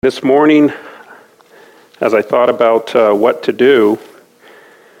This morning, as I thought about what to do,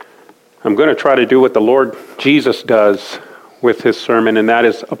 I'm going to try to do what the Lord Jesus does with his sermon, and that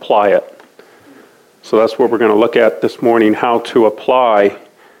is apply it. So that's what we're going to look at this morning, how to apply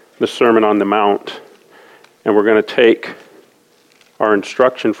the Sermon on the Mount. And we're going to take our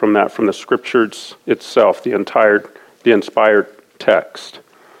instruction from that, from the Scriptures itself, the inspired text.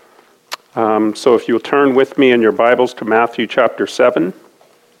 So if you'll turn with me in your Bibles to Matthew chapter 7.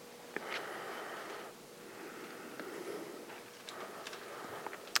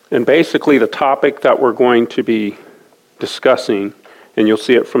 And basically the topic that we're going to be discussing, and you'll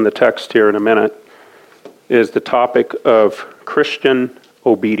see it from the text here in a minute, is the topic of Christian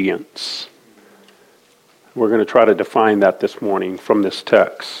obedience. We're going to try to define that this morning from this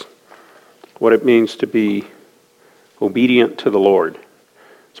text, what it means to be obedient to the Lord.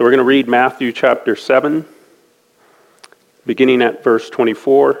 So we're going to read Matthew chapter 7, beginning at verse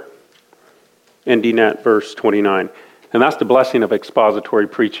 24, ending at verse 29. And that's the blessing of expository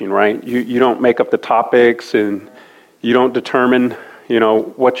preaching, right? You don't make up the topics and you don't determine,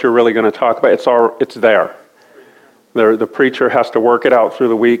 what you're really going to talk about. It's there. The preacher has to work it out through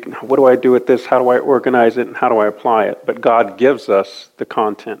the week. What do I do with this? How do I organize it? And how do I apply it? But God gives us the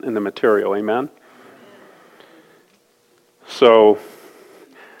content and the material. Amen? So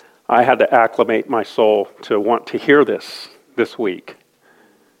I had to acclimate my soul to want to hear this week.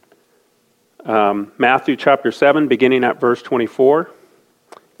 Matthew chapter 7, beginning at verse 24,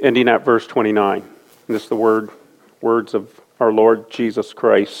 ending at verse 29. This is the words of our Lord Jesus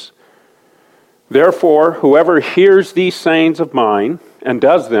Christ. Therefore, whoever hears these sayings of mine and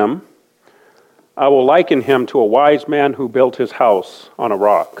does them, I will liken him to a wise man who built his house on a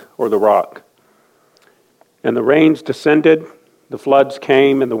rock, or the rock. And the rains descended, the floods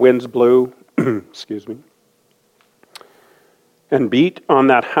came, and the winds blew, and beat on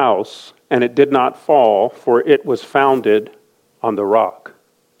that house, and it did not fall, for it was founded on the rock.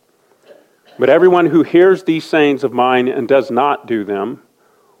 But everyone who hears these sayings of mine and does not do them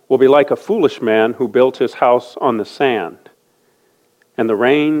will be like a foolish man who built his house on the sand. And the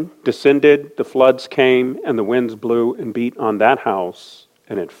rain descended, the floods came, and the winds blew and beat on that house,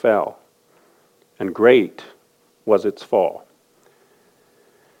 and it fell. And great was its fall.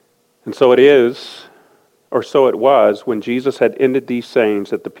 And so it was, when Jesus had ended these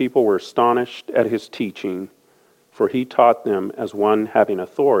sayings, that the people were astonished at his teaching, for he taught them as one having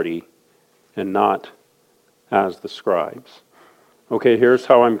authority and not as the scribes. Okay, here's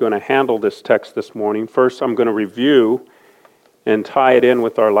how I'm going to handle this text this morning. First, I'm going to review and tie it in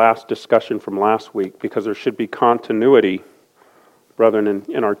with our last discussion from last week, because there should be continuity, brethren,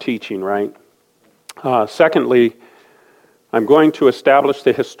 in our teaching, right? Secondly, I'm going to establish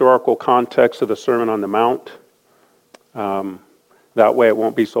the historical context of the Sermon on the Mount. That way it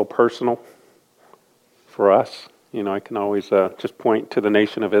won't be so personal for us. I can always just point to the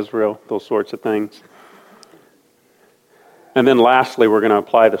nation of Israel, those sorts of things. And then lastly, we're going to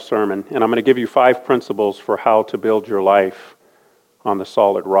apply the sermon. And I'm going to give you 5 principles for how to build your life on the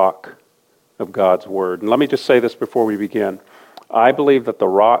solid rock of God's Word. And let me just say this before we begin. I believe that the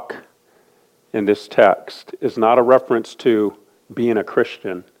rock in this text is not a reference to being a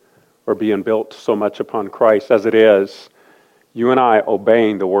Christian or being built so much upon Christ as it is you and I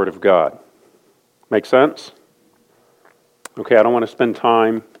obeying the Word of God. Make sense? Okay, I don't want to spend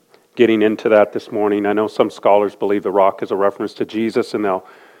time getting into that this morning. I know some scholars believe the rock is a reference to Jesus, and they'll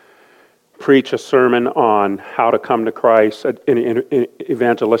preach a sermon on how to come to Christ, an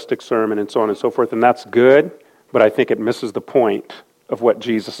evangelistic sermon, and so on and so forth, and that's good, but I think it misses the point of what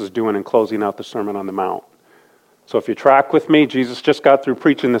Jesus is doing in closing out the Sermon on the Mount. So if you track with me, Jesus just got through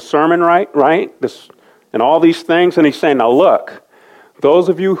preaching the sermon, right? This and all these things, and he's saying, now look, those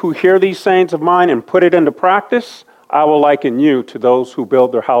of you who hear these sayings of mine and put it into practice, I will liken you to those who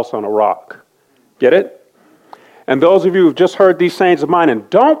build their house on a rock. Get it? And those of you who've just heard these sayings of mine and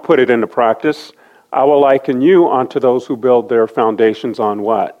don't put it into practice, I will liken you unto those who build their foundations on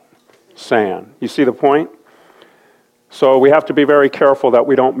what? Sand. You see the point? So we have to be very careful that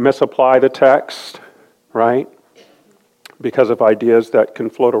we don't misapply the text, right? Because of ideas that can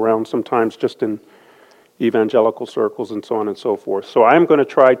float around sometimes just in evangelical circles and so on and so forth. So I'm going to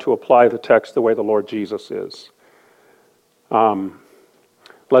try to apply the text the way the Lord Jesus is.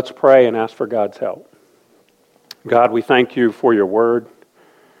 Let's pray and ask for God's help. God, we thank you for your word.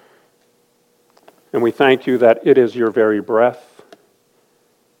 And we thank you that it is your very breath.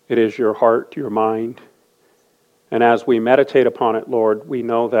 It is your heart, your mind. And as we meditate upon it, Lord, we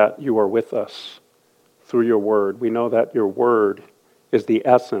know that you are with us through your word. We know that your word is the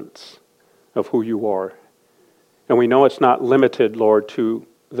essence of who you are. And we know it's not limited, Lord, to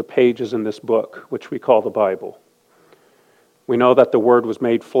the pages in this book, which we call the Bible. We know that the Word was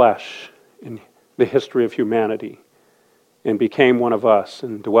made flesh in the history of humanity and became one of us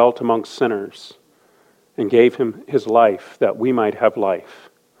and dwelt amongst sinners and gave him his life that we might have life.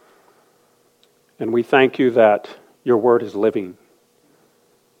 And we thank you that your Word is living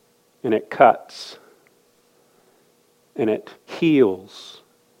and it cuts and it heals,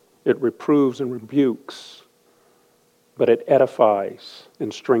 it reproves and rebukes, but it edifies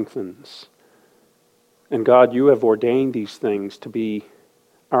and strengthens. And God, you have ordained these things to be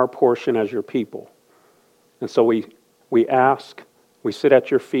our portion as your people. And so we ask, we sit at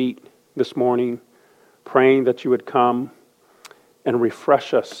your feet this morning, praying that you would come and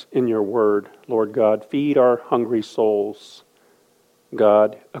refresh us in your word, Lord God. Feed our hungry souls,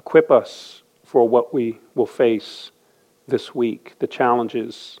 God. Equip us for what we will face this week, the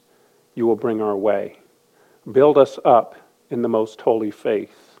challenges you will bring our way. Build us up in the most holy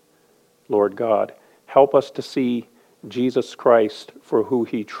faith, Lord God. Help us to see Jesus Christ for who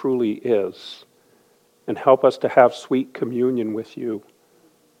he truly is, and help us to have sweet communion with you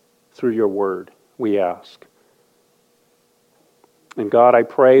through your word, we ask. And God, I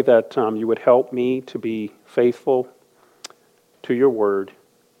pray that you would help me to be faithful to your word,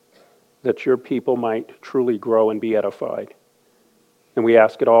 that your people might truly grow and be edified. And we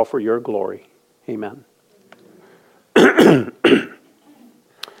ask it all for your glory. Amen.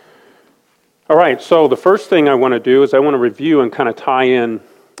 All right, so the first thing I want to do is I want to review and kind of tie in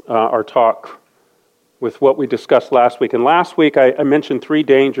our talk with what we discussed last week. And last week I mentioned three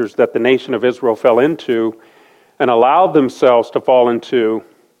dangers that the nation of Israel fell into and allowed themselves to fall into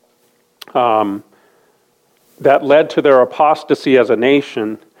that led to their apostasy as a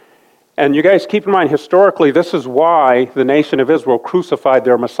nation. And you guys keep in mind, historically, this is why the nation of Israel crucified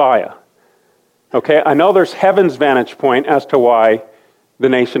their Messiah. Okay, I know there's heaven's vantage point as to why the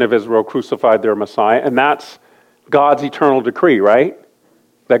nation of Israel crucified their Messiah, and that's God's eternal decree, right?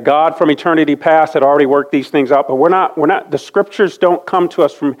 That God from eternity past had already worked these things out, but we're not, the scriptures don't come to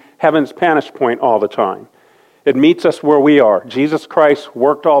us from heaven's vantage point all the time. It meets us where we are. Jesus Christ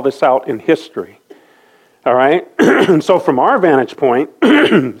worked all this out in history. All right? And so from our vantage point,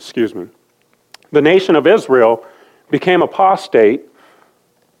 excuse me, the nation of Israel became apostate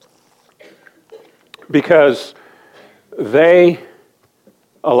because they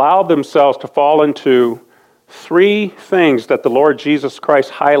allowed themselves to fall into three things that the Lord Jesus Christ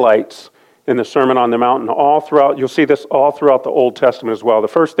highlights in the Sermon on the Mountain all throughout. You'll see this all throughout the Old Testament as well. The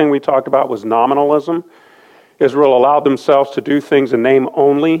first thing we talked about was nominalism. Israel allowed themselves to do things in name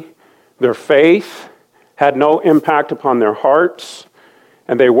only. Their faith had no impact upon their hearts,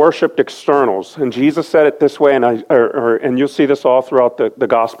 and they worshipped externals. And Jesus said it this way, and you'll see this all throughout the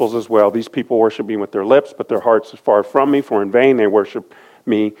Gospels as well. These people worship me with their lips, but their hearts are far from me, for in vain they worship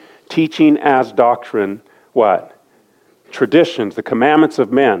me, teaching as doctrine, what? Traditions, the commandments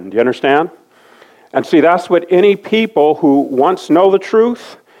of men. Do you understand? And see, that's what any people who once know the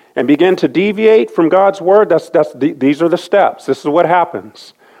truth and begin to deviate from God's word, these are the steps. This is what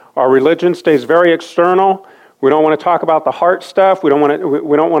happens. Our religion stays very external. We don't want to talk about the heart stuff. We don't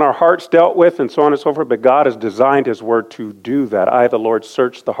want our hearts dealt with, and so on and so forth. But God has designed his word to do that. I, the Lord,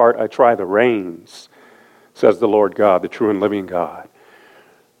 search the heart. I try the reins, says the Lord God, the true and living God.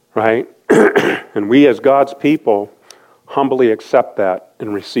 Right? And we as God's people humbly accept that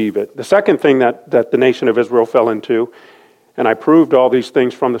and receive it. The second thing that the nation of Israel fell into, and I proved all these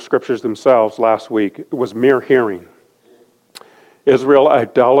things from the scriptures themselves last week, was mere hearing. Israel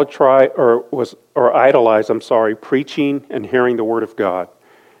idolized, preaching and hearing the word of God.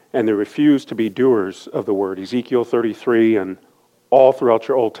 And they refused to be doers of the word. Ezekiel 33 and all throughout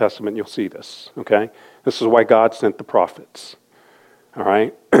your Old Testament, you'll see this. Okay? This is why God sent the prophets. All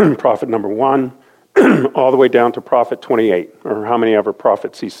right? Prophet number 1, all the way down to prophet 28, or how many ever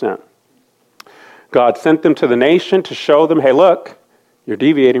prophets he sent. God sent them to the nation to show them, hey, look, you're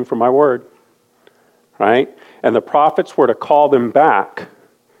deviating from my word. Right? And the prophets were to call them back.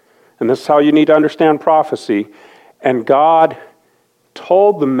 And this is how you need to understand prophecy. And God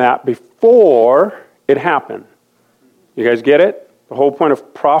told them that before it happened. You guys get it? The whole point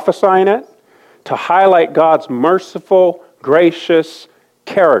of prophesying it? To highlight God's merciful, gracious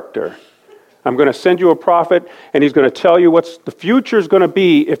character. I'm going to send you a prophet, and he's going to tell you what the future is going to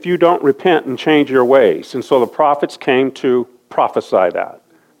be if you don't repent and change your ways. And so the prophets came to prophesy that.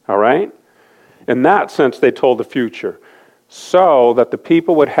 All right? In that sense, they told the future, so that the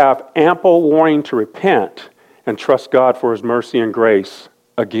people would have ample warning to repent and trust God for his mercy and grace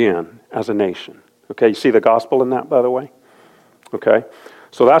again as a nation. Okay, you see the gospel in that, by the way? Okay,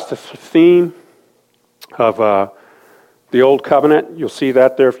 so that's the theme of The Old Covenant, you'll see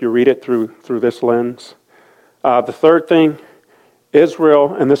that there if you read it through this lens. The third thing,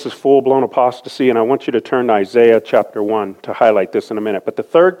 Israel, and this is full-blown apostasy, and I want you to turn to Isaiah chapter 1 to highlight this in a minute. But the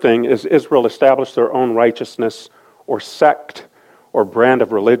third thing is Israel established their own righteousness or sect or brand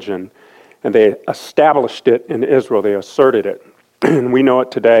of religion, and they established it in Israel. They asserted it. And we know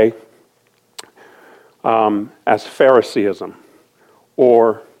it today as Phariseeism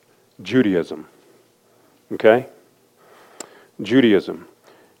or Judaism. Okay? Judaism.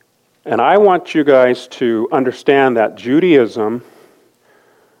 And I want you guys to understand that Judaism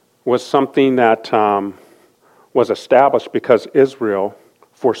was something that was established because Israel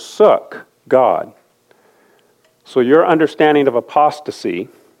forsook God. So your understanding of apostasy,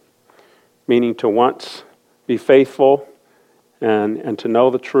 meaning to once be faithful and to know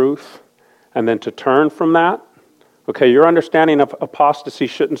the truth, and then to turn from that, okay, your understanding of apostasy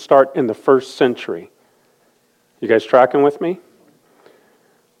shouldn't start in the first century. You guys tracking with me?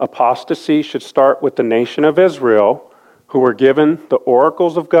 Apostasy should start with the nation of Israel, who were given the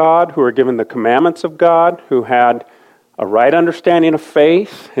oracles of God, who were given the commandments of God, who had a right understanding of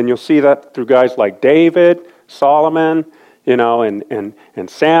faith. And you'll see that through guys like David, Solomon, and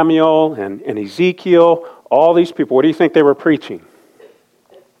Samuel, and Ezekiel, all these people. What do you think they were preaching?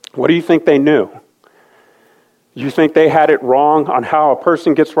 What do you think they knew? You think they had it wrong on how a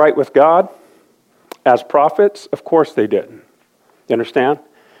person gets right with God as prophets? Of course they didn't. You understand?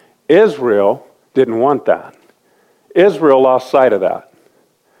 Israel didn't want that. Israel lost sight of that.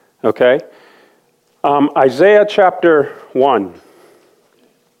 Okay? Isaiah chapter 1.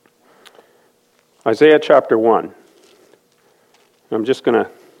 Isaiah chapter 1. I'm just going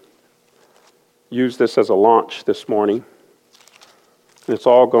to use this as a launch this morning. And it's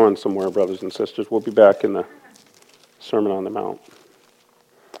all going somewhere, brothers and sisters. We'll be back in the Sermon on the Mount.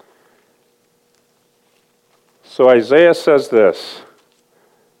 So Isaiah says this.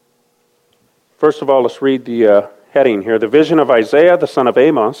 First of all, let's read the heading here. The vision of Isaiah, the son of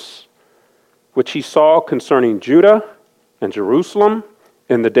Amos, which he saw concerning Judah and Jerusalem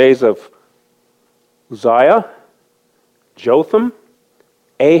in the days of Uzziah, Jotham,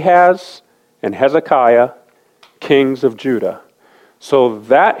 Ahaz, and Hezekiah, kings of Judah. So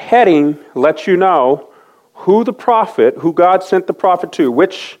that heading lets you know who the prophet, who God sent the prophet to,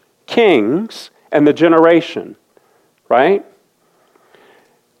 which kings and the generation, right?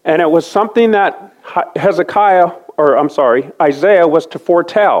 And it was something that Isaiah was to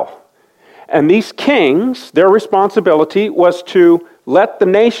foretell. And these kings, their responsibility was to let the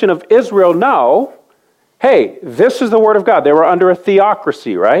nation of Israel know, hey, this is the word of God. They were under a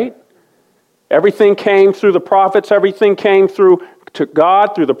theocracy, right? Everything came through the prophets. Everything came through to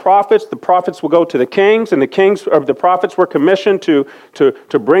God through the prophets. The prophets will go to the kings, and the prophets were commissioned to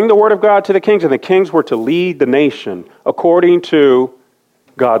bring the word of God to the kings, and the kings were to lead the nation according to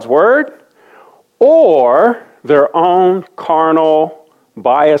God's word or their own carnal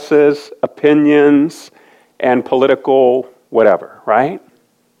biases, opinions, and political whatever, right?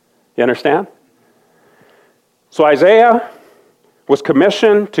 You understand? So Isaiah was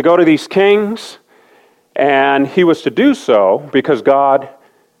commissioned to go to these kings, and he was to do so because God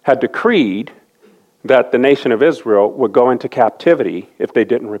had decreed that the nation of Israel would go into captivity if they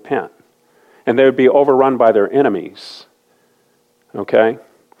didn't repent. And they would be overrun by their enemies. Okay?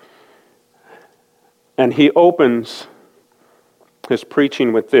 And he opens his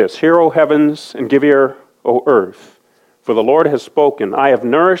preaching with this. Hear, O heavens, and give ear, O earth, for the Lord has spoken. I have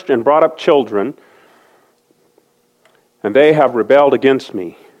nourished and brought up children, and they have rebelled against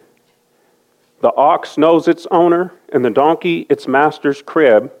me. The ox knows its owner, and the donkey its master's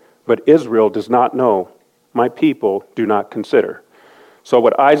crib, but Israel does not know. My people do not consider. So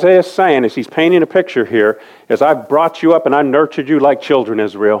what Isaiah is saying is he's painting a picture here, is I've brought you up and I nurtured you like children,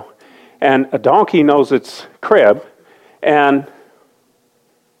 Israel. And a donkey knows its crib, and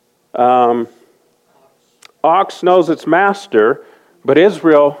ox knows its master, but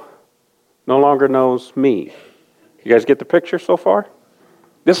Israel no longer knows me. You guys get the picture so far?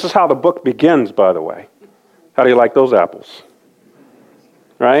 This is how the book begins, by the way. How do you like those apples?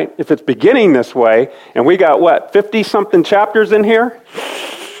 Right? If it's beginning this way, and we got, 50-something chapters in here?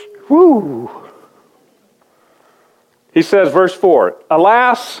 Woo! He says, verse 4,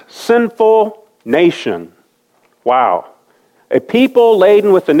 Alas, sinful nation. Wow. A people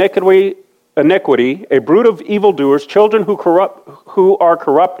laden with iniquity, a brood of evildoers, children who are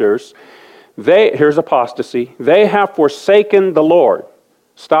corrupters. Here's apostasy. They have forsaken the Lord.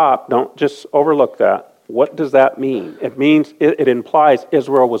 Stop. Don't just overlook that. What does that mean? It means, it implies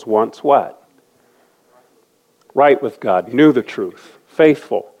Israel was once what? Right with God, knew the truth,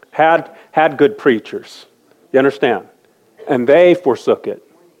 faithful, had good preachers. You understand? and they forsook it.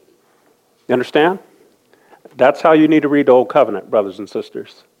 You understand? That's how you need to read the Old Covenant, brothers and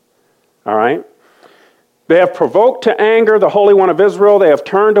sisters. All right? They have provoked to anger the Holy One of Israel. They have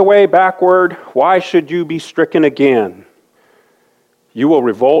turned away backward. Why should you be stricken again? You will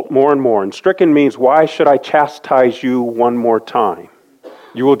revolt more and more. And stricken means, why should I chastise you one more time?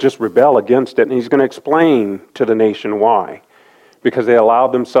 You will just rebel against it. And he's going to explain to the nation why. Because they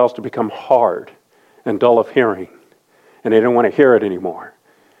allowed themselves to become hard and dull of hearing. And they didn't want to hear it anymore.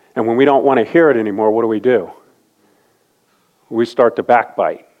 And when we don't want to hear it anymore, what do? We start to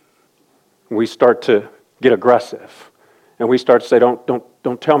backbite. We start to get aggressive. And we start to say,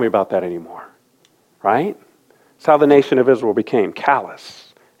 don't tell me about that anymore. Right? That's how the nation of Israel became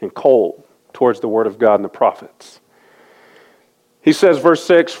callous and cold towards the word of God and the prophets. He says, verse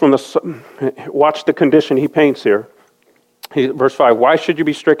 6, watch the condition he paints here. Verse 5, why should you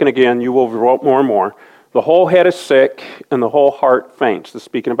be stricken again? You will revolt more and more. The whole head is sick and the whole heart faints. This is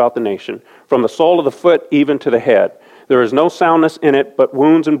speaking about the nation. From the sole of the foot even to the head. There is no soundness in it, but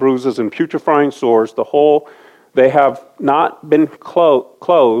wounds and bruises and putrefying sores. They have not been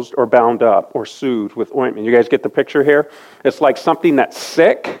closed or bound up or soothed with ointment. You guys get the picture here? It's like something that's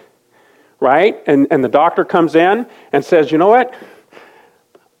sick, right? And the doctor comes in and says, you know what?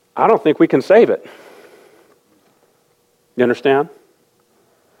 I don't think we can save it. You understand?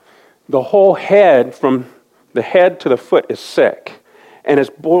 The whole head, from the head to the foot, is sick. And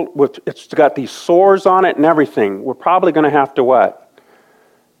it's got these sores on it and everything. We're probably going to have to what?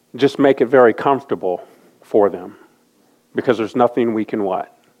 Just make it very comfortable for them. Because there's nothing we can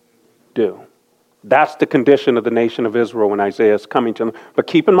what? Do. That's the condition of the nation of Israel when Isaiah is coming to them. But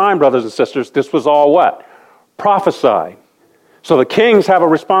keep in mind, brothers and sisters, this was all what? Prophesied. So the kings have a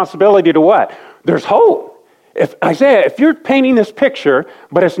responsibility to what? There's hope. Isaiah, if you're painting this picture,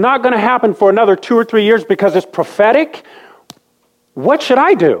 but it's not going to happen for another 2 or 3 years because it's prophetic, what should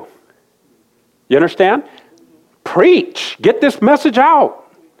I do? You understand? Preach. Get this message out.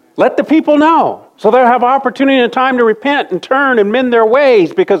 Let the people know. So they'll have opportunity and time to repent and turn and mend their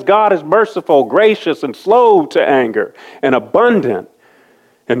ways, because God is merciful, gracious, and slow to anger, and abundant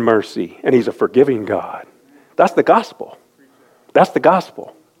in mercy. And he's a forgiving God. That's the gospel. That's the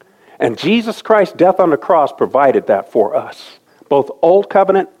gospel. And Jesus Christ's death on the cross provided that for us, both Old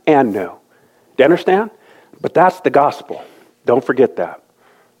Covenant and New. Do you understand? But that's the gospel. Don't forget that.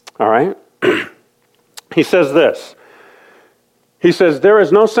 All right? He says this. He says, there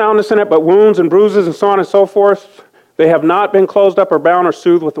is no soundness in it, but wounds and bruises and so on and so forth. They have not been closed up or bound or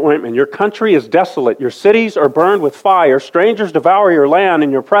soothed with ointment. Your country is desolate. Your cities are burned with fire. Strangers devour your land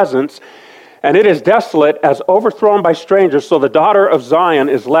in your presence. And it is desolate, as overthrown by strangers. So the daughter of Zion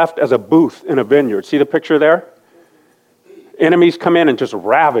is left as a booth in a vineyard. See the picture there? Enemies come in and just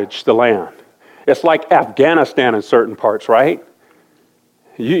ravage the land. It's like Afghanistan in certain parts, right?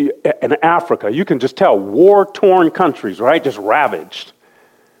 In Africa, you can just tell war-torn countries, right? Just ravaged,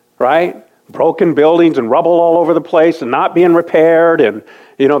 right? Broken buildings and rubble all over the place and not being repaired and,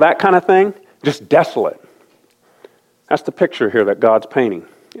 that kind of thing. Just desolate. That's the picture here that God's painting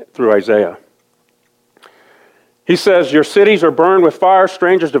through Isaiah. He says, your cities are burned with fire,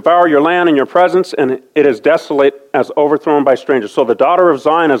 strangers devour your land in your presence, and it is desolate as overthrown by strangers. So the daughter of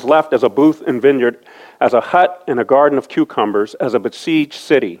Zion is left as a booth and vineyard, as a hut in a garden of cucumbers, as a besieged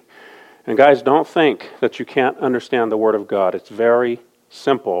city. And guys, don't think that you can't understand the Word of God. It's very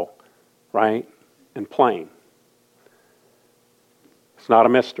simple, right, and plain. It's not a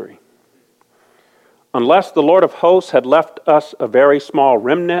mystery. Unless the Lord of hosts had left us a very small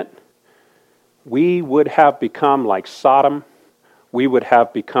remnant, we would have become like Sodom. We would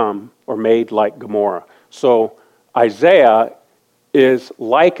have become or made like Gomorrah. So Isaiah is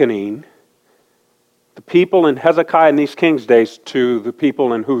likening the people in Hezekiah and these kings' days to the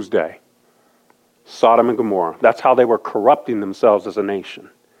people in whose day? Sodom and Gomorrah. That's how they were corrupting themselves as a nation.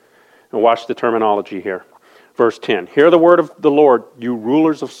 And watch the terminology here. Verse 10. Hear the word of the Lord, you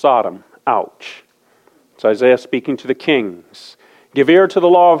rulers of Sodom. Ouch. It's Isaiah speaking to the kings. Give ear to the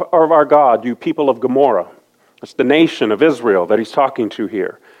law of our God, you people of Gomorrah. That's the nation of Israel that he's talking to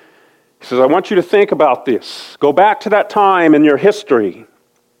here. He says, I want you to think about this. Go back to that time in your history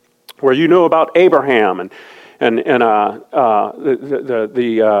where you knew about Abraham and the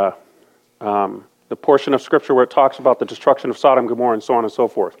portion of Scripture where it talks about the destruction of Sodom and Gomorrah and so on and so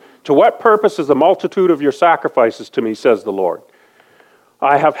forth. To what purpose is the multitude of your sacrifices to me, says the Lord?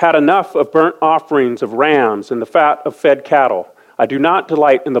 I have had enough of burnt offerings of rams and the fat of fed cattle. I do not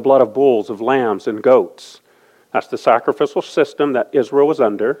delight in the blood of bulls, of lambs, and goats. That's the sacrificial system that Israel was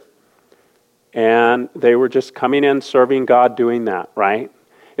under. And they were just coming in, serving God, doing that, right?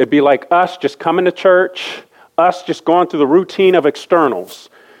 It'd be like us just coming to church us just going through the routine of externals.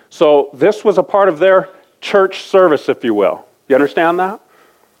 So this was a part of their church service, if you will. You understand that?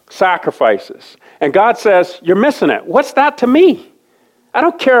 Sacrifices. And God says, you're missing it. What's that to me? I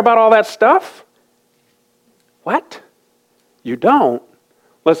don't care about all that stuff. What? You don't?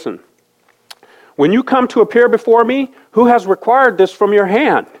 Listen, when you come to appear before me, who has required this from your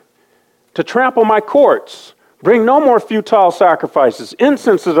hand? To trample my courts. Bring no more futile sacrifices.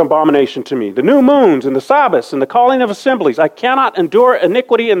 Incense is an abomination to me. The new moons and the Sabbaths and the calling of assemblies. I cannot endure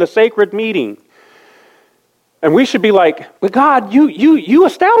iniquity in the sacred meeting. And we should be like, but God, you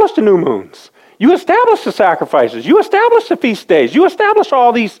established the new moons. You established the sacrifices. You established the feast days. You established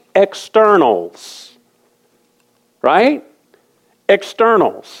all these externals. Right?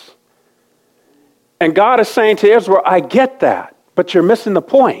 Externals. And God is saying to Israel, I get that, but you're missing the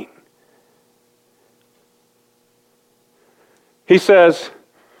point. He says,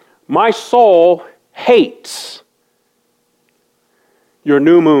 my soul hates your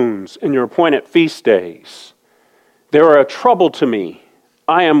new moons and your appointed feast days. They are a trouble to me.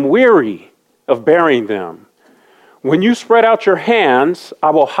 I am weary of bearing them. When you spread out your hands,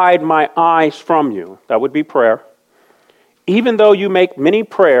 I will hide my eyes from you. That would be prayer. Even though you make many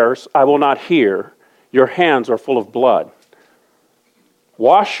prayers, I will not hear. Your hands are full of blood.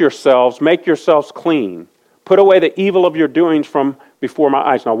 Wash yourselves, make yourselves clean. Put away the evil of your doings from before my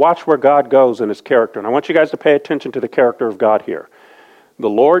eyes. Now watch where God goes in his character. And I want you guys to pay attention to the character of God here. The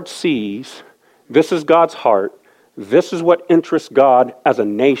Lord sees, this is God's heart. This is what interests God as a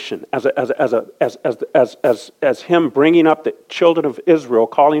nation, as him bringing up the children of Israel,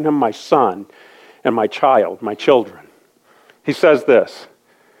 calling him my son and my child, my children. He says this.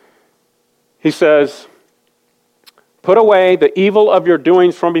 He says, put away the evil of your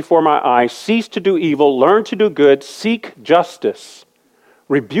doings from before my eyes. Cease to do evil. Learn to do good. Seek justice.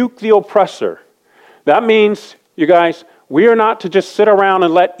 Rebuke the oppressor. That means, you guys, we are not to just sit around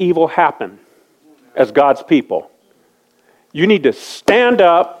and let evil happen as God's people. You need to stand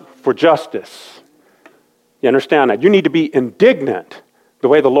up for justice. You understand that? You need to be indignant the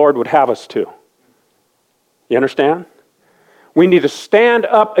way the Lord would have us to. You understand? We need to stand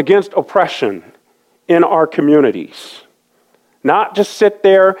up against oppression in our communities. Not just sit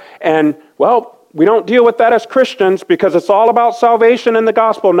there and, well, we don't deal with that as Christians because it's all about salvation and the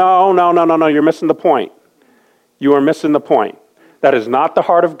gospel. No, you're missing the point. You are missing the point. That is not the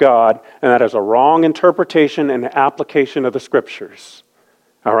heart of God, and that is a wrong interpretation and application of the Scriptures.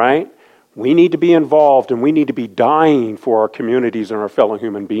 All right? We need to be involved, and we need to be dying for our communities and our fellow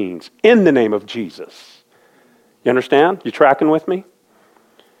human beings in the name of Jesus. You understand? You tracking with me?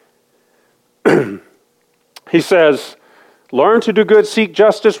 He says, learn to do good, seek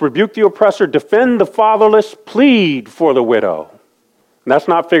justice, rebuke the oppressor, defend the fatherless, plead for the widow. And that's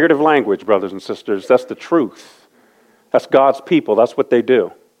not figurative language, brothers and sisters. That's the truth. That's God's people. That's what they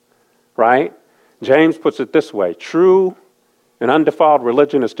do. Right? James puts it this way. True and undefiled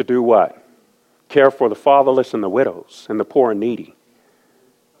religion is to do what? Care for the fatherless and the widows and the poor and needy.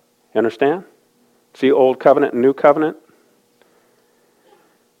 You understand? See Old Covenant and New Covenant?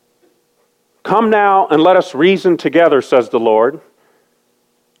 Come now and let us reason together, says the Lord.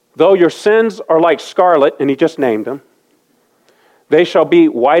 Though your sins are like scarlet, and he just named them, they shall be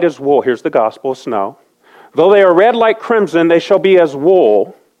white as wool. Here's the gospel, snow. Though they are red like crimson, they shall be as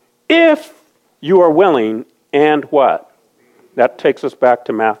wool, if you are willing, and what? That takes us back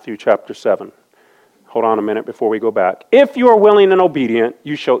to Matthew chapter 7. Hold on a minute before we go back. If you are willing and obedient,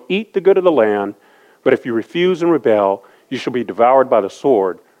 you shall eat the good of the land, but if you refuse and rebel, you shall be devoured by the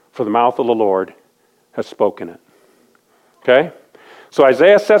sword, for the mouth of the Lord has spoken it. Okay? So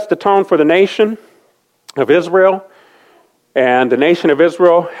Isaiah sets the tone for the nation of Israel, and the nation of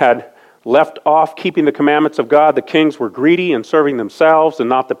Israel had left off keeping the commandments of God. The kings were greedy and serving themselves and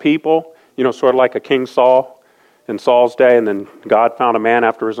not the people. You know, sort of like a King Saul in Saul's day, and then God found a man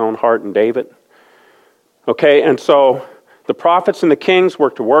after his own heart in David. Okay, and so the prophets and the kings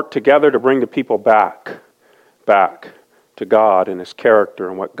were to work together to bring the people back to God and his character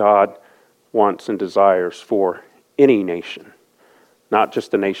and what God wants and desires for any nation, not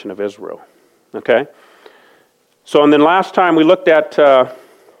just the nation of Israel. Okay? So, and then last time we looked at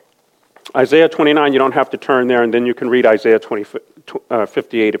Isaiah 29, you don't have to turn there, and then you can read Isaiah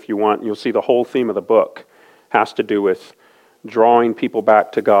 58 if you want. And you'll see the whole theme of the book has to do with drawing people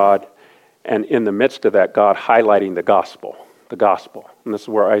back to God, and in the midst of that, God highlighting the gospel. And this is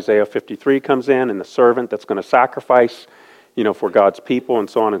where Isaiah 53 comes in, and the servant that's going to sacrifice, for God's people, and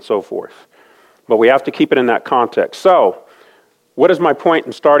so on and so forth. But we have to keep it in that context. So, what is my point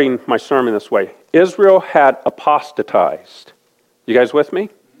in starting my sermon this way? Israel had apostatized. You guys with me?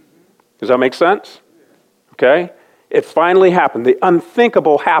 Does that make sense? Okay? It finally happened. The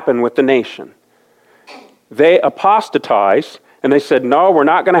unthinkable happened with the nation. They apostatized, and they said, no, we're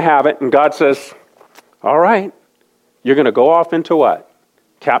not going to have it. And God says, all right, you're going to go off into what?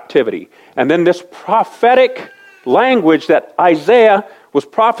 Captivity. And then this prophetic language that Isaiah was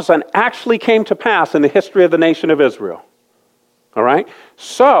prophesying actually came to pass in the history of the nation of Israel. All right?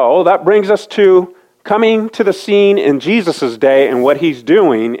 So that brings us to coming to the scene in Jesus' day and what he's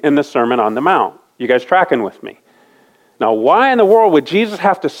doing in the Sermon on the Mount. You guys tracking with me? Now, why in the world would Jesus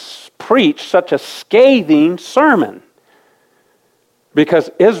have to preach such a scathing sermon? Because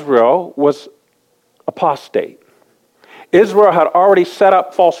Israel was apostate. Israel had already set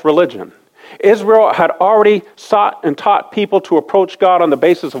up false religion. Israel had already sought and taught people to approach God on the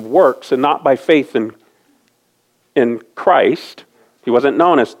basis of works and not by faith in Christ. He wasn't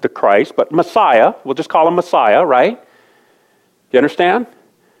known as the Christ, but Messiah. We'll just call him Messiah, right? You understand?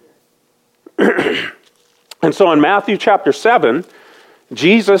 And so in Matthew chapter 7,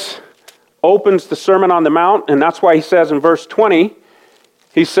 Jesus opens the Sermon on the Mount, and that's why he says in verse 20,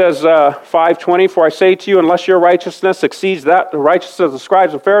 he says, 5:20, for I say to you, unless your righteousness exceeds that, the righteousness of the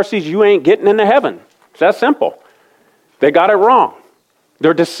scribes and Pharisees, you ain't getting into heaven. It's that simple. They got it wrong.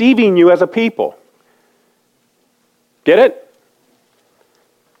 They're deceiving you as a people. Get it?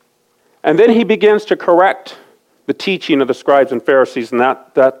 And then he begins to correct the teaching of the scribes and Pharisees, and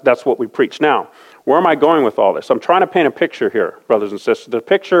that's what we preach now. Where am I going with all this? I'm trying to paint a picture here, brothers and sisters. The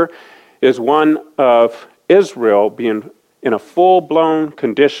picture is one of Israel being in a full-blown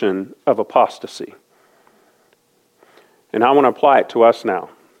condition of apostasy. And I want to apply it to us now.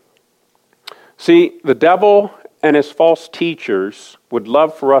 See, the devil and his false teachers would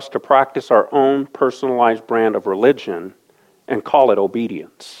love for us to practice our own personalized brand of religion and call it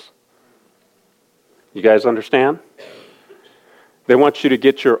obedience. You guys understand? They want you to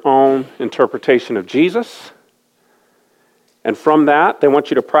get your own interpretation of Jesus. And from that, they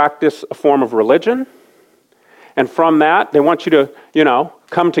want you to practice a form of religion. And from that, they want you to,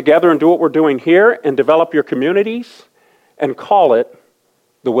 come together and do what we're doing here and develop your communities and call it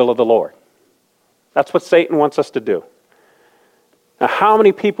the will of the Lord. That's what Satan wants us to do. Now, how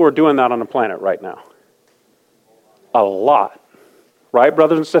many people are doing that on the planet right now? A lot. Right,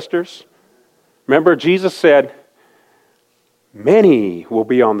 brothers and sisters? Remember, Jesus said, many will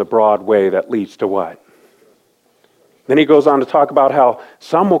be on the broad way that leads to what? Then he goes on to talk about how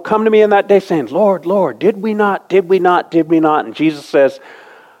some will come to me in that day saying, Lord, Lord, did we not, did we not, did we not? And Jesus says,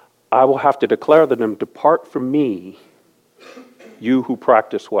 I will have to declare to them, depart from me, you who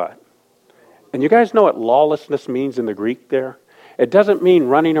practice what? And you guys know what lawlessness means in the Greek there? It doesn't mean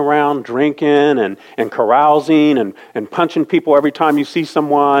running around drinking and carousing and punching people every time you see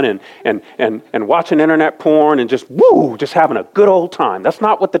someone and watching internet porn and just having a good old time. That's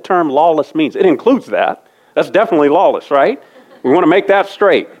not what the term lawless means. It includes that. That's definitely lawless, right? We want to make that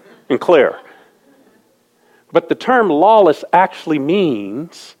straight and clear. But the term lawless actually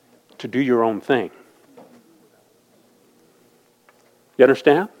means to do your own thing. You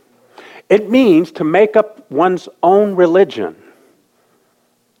understand? It means to make up one's own religion.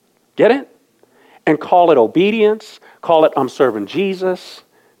 Get it? And call it obedience, call it I'm serving Jesus,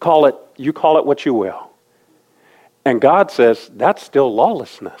 you call it what you will. And God says that's still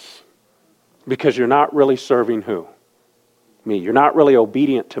lawlessness because you're not really serving who? Me. You're not really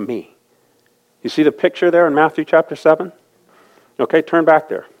obedient to me. You see the picture there in Matthew chapter 7? Okay, turn back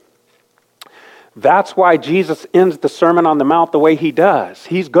there. That's why Jesus ends the Sermon on the Mount the way he does.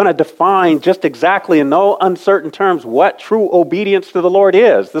 He's going to define just exactly in no uncertain terms what true obedience to the Lord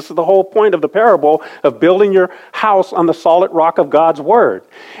is. This is the whole point of the parable of building your house on the solid rock of God's word.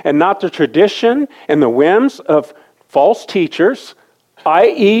 And not the tradition and the whims of false teachers,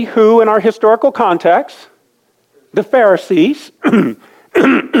 i.e. who in our historical context? The Pharisees.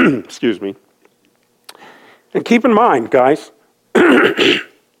 Excuse me. And keep in mind, guys,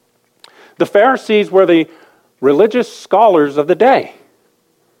 the Pharisees were the religious scholars of the day.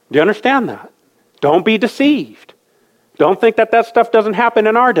 Do you understand that? Don't be deceived. Don't think that stuff doesn't happen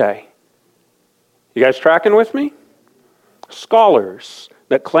in our day. You guys tracking with me? Scholars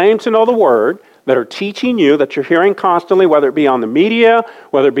that claim to know the word, that are teaching you, that you're hearing constantly, whether it be on the media,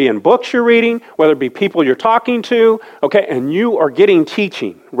 whether it be in books you're reading, whether it be people you're talking to, okay, and you are getting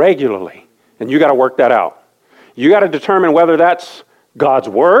teaching regularly, and you got to work that out. You got to determine whether that's God's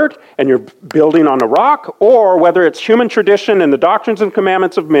word, and you're building on the rock, or whether it's human tradition and the doctrines and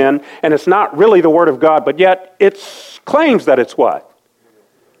commandments of men, and it's not really the word of God, but yet it claims that it's what?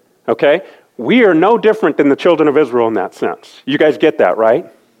 Okay? We are no different than the children of Israel in that sense. You guys get that, right?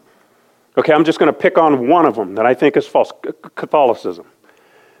 Okay, I'm just going to pick on one of them that I think is false, Catholicism.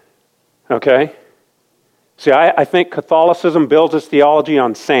 Okay? See, I think Catholicism builds its theology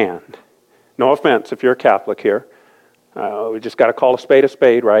on sand. No offense if you're a Catholic here. We just got to call a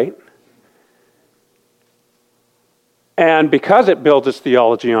spade, right? And because it builds its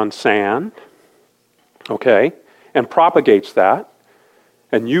theology on sand, okay, and propagates that,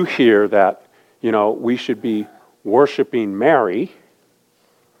 and you hear that, we should be worshiping Mary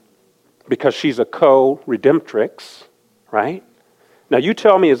because she's a co-redemptrix, right? Now you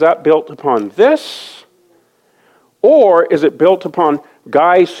tell me, is that built upon this? Or is it built upon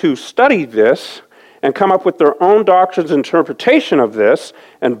guys who study this and come up with their own doctrine's interpretation of this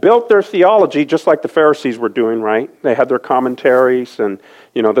and built their theology just like the Pharisees were doing, right? They had their commentaries and,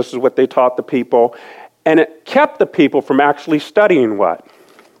 this is what they taught the people. And it kept the people from actually studying what?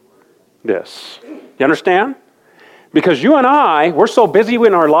 This. You understand? Because you and I, we're so busy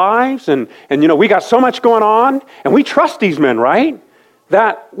in our lives and we got so much going on and we trust these men, right?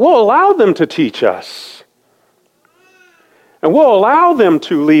 That we'll allow them to teach us. And we'll allow them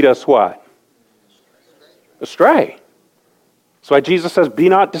to lead us what? Astray. That's why Jesus says, be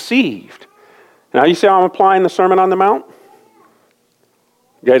not deceived. Now you see how I'm applying the Sermon on the Mount?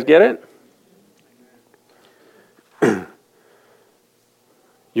 You guys get it?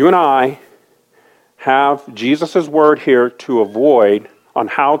 You and I have Jesus' word here on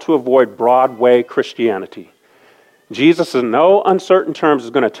how to avoid Broadway Christianity. Jesus, in no uncertain terms, is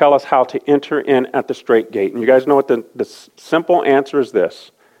going to tell us how to enter in at the straight gate. And you guys know what the simple answer is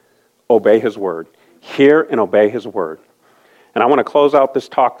this. Obey his word. Hear and obey his word. And I want to close out this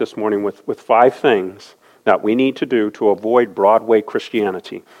talk this morning with 5 things that we need to do to avoid Broadway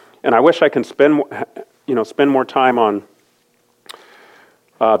Christianity. And I wish I can spend more time on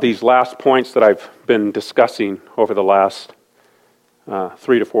these last points that I've been discussing over the last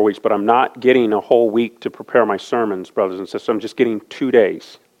 3 to 4 weeks, but I'm not getting a whole week to prepare my sermons, brothers and sisters. I'm just getting 2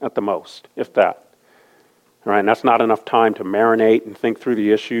 days at the most, if that. All right, and that's not enough time to marinate and think through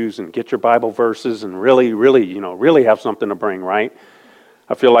the issues and get your Bible verses and really have something to bring, right?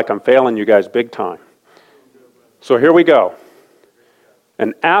 I feel like I'm failing you guys big time. So here we go.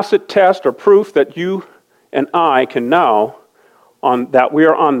 An acid test or proof that you and I can know that we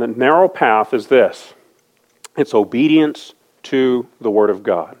are on the narrow path is this. It's obedience to the Word of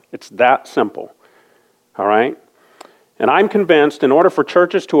God. It's that simple. All right? And I'm convinced in order for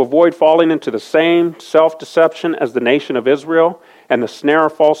churches to avoid falling into the same self-deception as the nation of Israel and the snare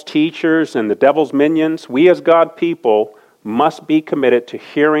of false teachers and the devil's minions, we as God people must be committed to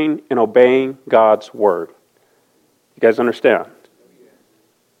hearing and obeying God's Word. You guys understand?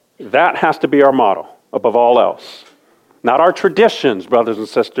 That has to be our motto above all else. Not our traditions, brothers and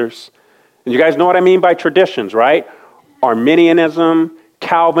sisters. And you guys know what I mean by traditions, right? Arminianism,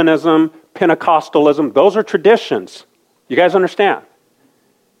 Calvinism, Pentecostalism, those are traditions. You guys understand?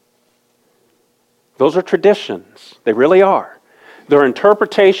 Those are traditions. They really are. They're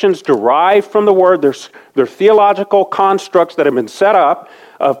interpretations derived from the Word. They're theological constructs that have been set up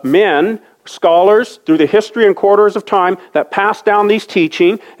of men, scholars, through the history and quarters of time that pass down these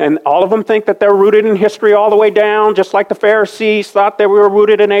teaching, and all of them think that they're rooted in history all the way down, just like the Pharisees thought they were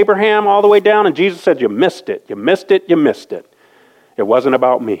rooted in Abraham all the way down, and Jesus said, you missed it, you missed it, you missed it. It wasn't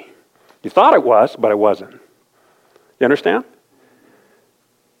about me. You thought it was, but it wasn't. You understand?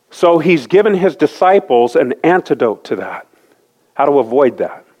 So he's given his disciples an antidote to that, how to avoid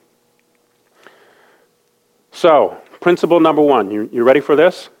that. So, principle number 1, you ready for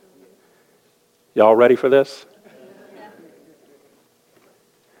this? Y'all ready for this?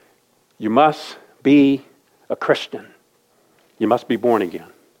 You must be a Christian. You must be born again.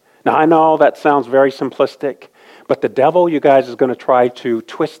 Now, I know that sounds very simplistic, but the devil, you guys, is going to try to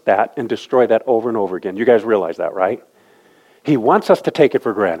twist that and destroy that over and over again. You guys realize that, right? He wants us to take it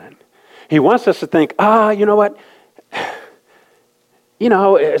for granted. He wants us to think, you know what?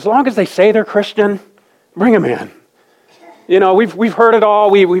 As long as they say they're Christian, bring them in. We've heard it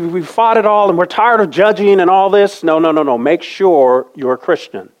all, we've fought it all, and we're tired of judging and all this. No. Make sure you're a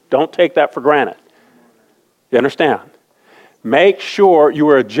Christian. Don't take that for granted. You understand? Make sure you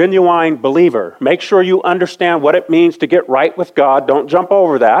are a genuine believer. Make sure you understand what it means to get right with God. Don't jump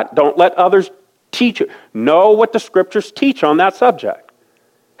over that. Don't let others teach you. Know what the Scriptures teach on that subject.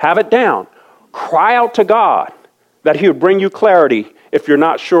 Have it down. Cry out to God that He would bring you clarity if you're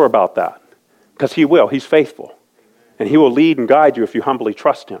not sure about that. Because He will. He's faithful. And He will lead and guide you if you humbly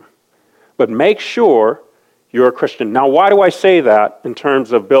trust Him. But make sure you're a Christian. Now, why do I say that in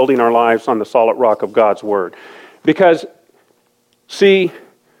terms of building our lives on the solid rock of God's Word? Because, see,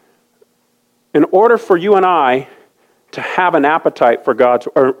 in order for you and I to have an appetite for God's,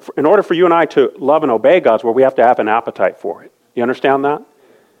 or in order for you and I to love and obey God's Word, we have to have an appetite for it. You understand that?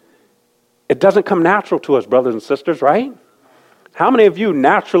 It doesn't come natural to us, brothers and sisters, right? How many of you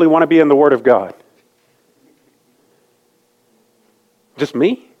naturally want to be in the Word of God? Just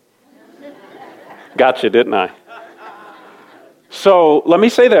me? Gotcha, didn't I? So let me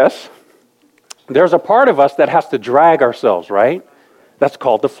say this. There's a part of us that has to drag ourselves, right? That's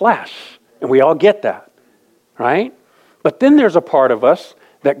called the flesh. And we all get that, right? But then there's a part of us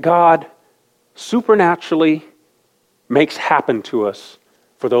that God supernaturally makes happen to us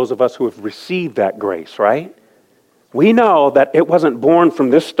for those of us who have received that grace, right? We know that it wasn't born from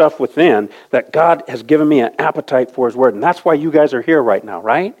this stuff within, that God has given me an appetite for His Word. And that's why you guys are here right now,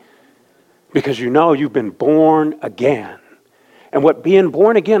 right? Because you know you've been born again. And what being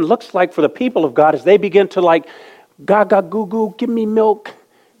born again looks like for the people of God is they begin to like, gaga goo goo, give me milk,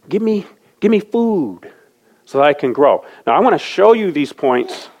 give me food so that I can grow. Now I want to show you these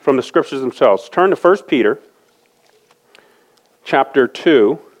points from the scriptures themselves. Turn to 1 Peter chapter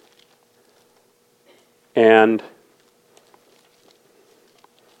 2 and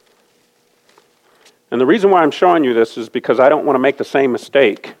the reason why I'm showing you this is because I don't want to make the same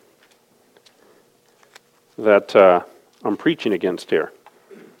mistake that I'm preaching against here.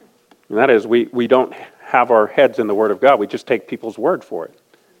 And that is we don't have our heads in the Word of God. We just take people's word for it.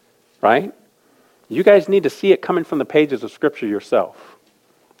 Right? You guys need to see it coming from the pages of Scripture yourself.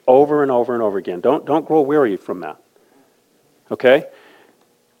 Over and over and over again. Don't grow weary from that. Okay?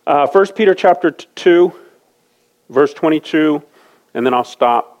 1 Peter chapter 2, verse 22, and then I'll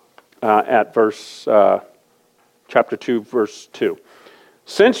stop at chapter 2, verse 2.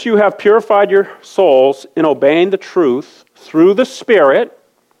 Since you have purified your souls in obeying the truth through the Spirit,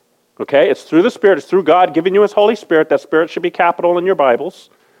 okay, it's through the Spirit, it's through God giving you His Holy Spirit. That Spirit should be capital in your Bibles.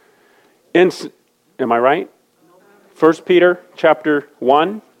 Am I right? 1 Peter chapter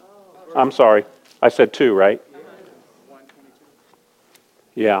 1. I'm sorry, I said 2, right?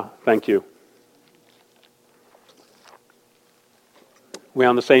 Yeah, thank you. We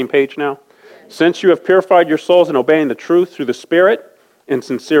on the same page now? Since you have purified your souls in obeying the truth through the Spirit, in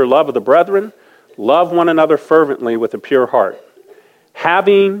sincere love of the brethren, love one another fervently with a pure heart.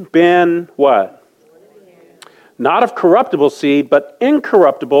 Having been what? Not of corruptible seed, but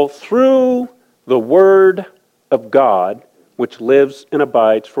incorruptible through the word of God, which lives and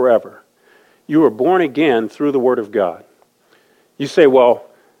abides forever. You were born again through the word of God. You say, well,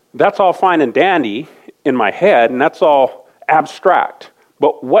 that's all fine and dandy in my head, and that's all abstract.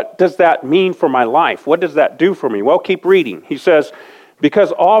 But what does that mean for my life? What does that do for me? Well, keep reading. He says,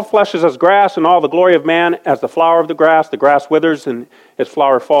 because all flesh is as grass, and all the glory of man as the flower of the grass withers, and its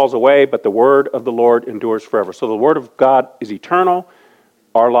flower falls away, but the word of the Lord endures forever. So the word of God is eternal.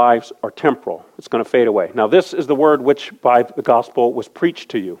 Our lives are temporal. It's going to fade away. Now this is the word which by the gospel was preached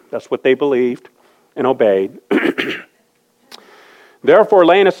to you. That's what they believed and obeyed. Therefore,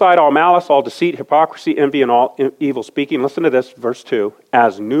 laying aside all malice, all deceit, hypocrisy, envy, and all evil speaking, listen to this, verse 2,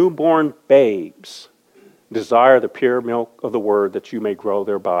 as newborn babes, desire the pure milk of the word that you may grow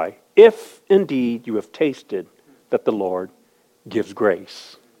thereby, if indeed you have tasted that the Lord gives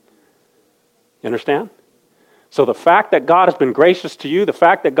grace. You understand? So the fact that God has been gracious to you, the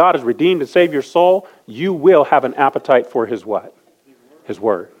fact that God has redeemed and saved your soul, you will have an appetite for His what? His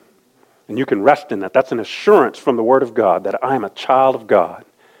word. And you can rest in that. That's an assurance from the word of God that I am a child of God.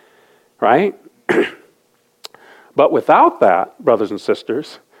 Right? But without that, brothers and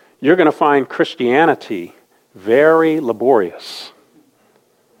sisters, you're going to find Christianity very laborious.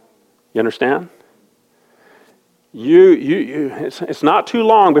 You understand? It's not too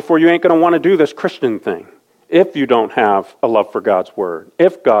long before you ain't going to want to do this Christian thing if you don't have a love for God's word,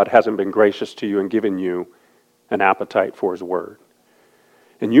 if God hasn't been gracious to you and given you an appetite for His word.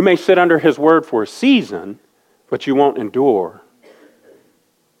 And you may sit under His word for a season, but you won't endure.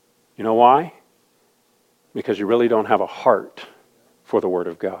 You know why? Because you really don't have a heart for the word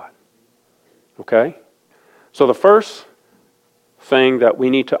of God. Okay? So the first thing that we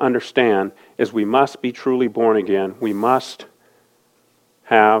need to understand is we must be truly born again. We must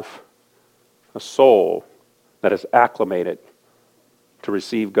have a soul that is acclimated to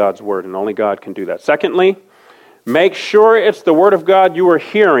receive God's word, and only God can do that. Secondly, make sure it's the word of God you are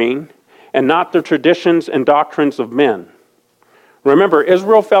hearing and not the traditions and doctrines of men. Remember,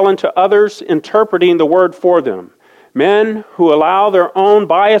 Israel fell into others interpreting the word for them. Men who allow their own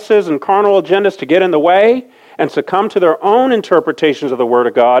biases and carnal agendas to get in the way and succumb to their own interpretations of the word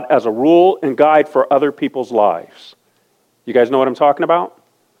of God as a rule and guide for other people's lives. You guys know what I'm talking about?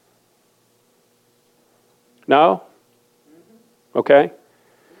 No? Okay.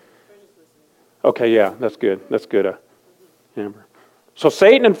 Okay, yeah, that's good. That's good, Amber. So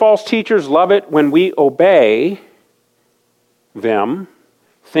Satan and false teachers love it when we obey them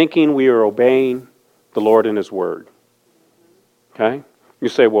thinking we are obeying the Lord and His Word. Okay? You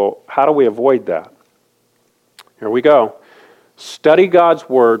say, well, how do we avoid that? Here we go. Study God's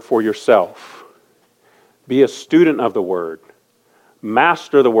Word for yourself. Be a student of the Word.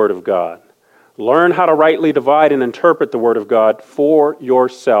 Master the Word of God. Learn how to rightly divide and interpret the Word of God for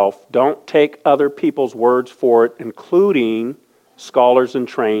yourself. Don't take other people's words for it, including scholars and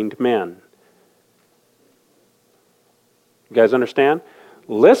trained men. You guys understand?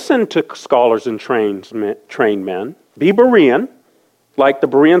 Listen to scholars and trained men. Be Berean, like the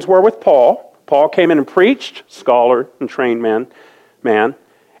Bereans were with Paul. Paul came in and preached, scholar and trained man.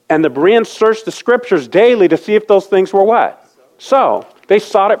 And the Bereans searched the Scriptures daily to see if those things were what? So. They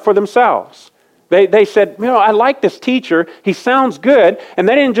sought it for themselves. They said, I like this teacher. He sounds good. And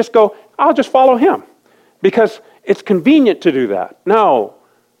they didn't just go, I'll just follow him. Because it's convenient to do that. No,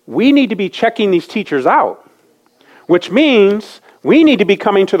 we need to be checking these teachers out. Which means we need to be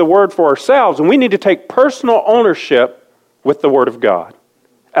coming to the Word for ourselves. And we need to take personal ownership with the Word of God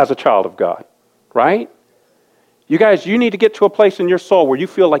as a child of God. Right? You guys, you need to get to a place in your soul where you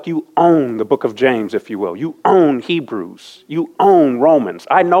feel like you own the book of James, if you will. You own Hebrews. You own Romans.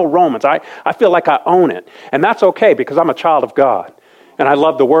 I know Romans. I feel like I own it. And that's okay because I'm a child of God. And I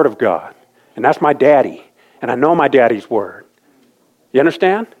love the Word of God. And that's my daddy. And I know my daddy's Word. You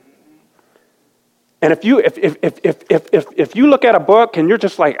understand? And if you look at a book and you're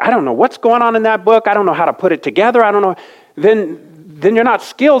just like, I don't know what's going on in that book. I don't know how to put it together. I don't know. Then you're not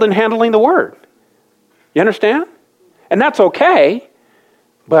skilled in handling the Word. You understand? And that's okay,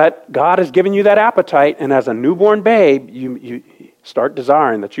 but God has given you that appetite, and as a newborn babe, you start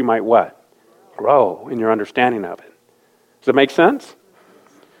desiring that you might what? Grow in your understanding of it. Does that make sense?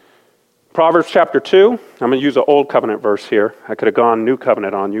 Proverbs chapter 2, I'm going to use an old covenant verse here. I could have gone new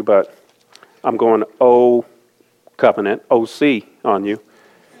covenant on you, but I'm going O covenant, OC on you.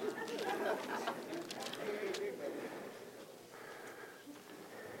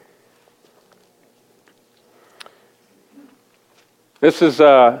 This is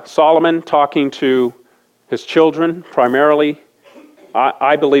Solomon talking to his children primarily.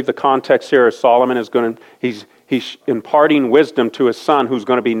 I believe the context here is Solomon is he's imparting wisdom to his son who's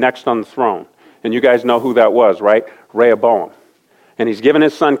going to be next on the throne. And you guys know who that was, right? Rehoboam. And he's given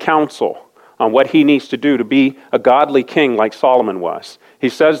his son counsel on what he needs to do to be a godly king like Solomon was. He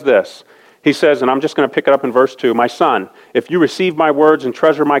says this. He says, and I'm just going to pick it up in verse 2, "My son, if you receive my words and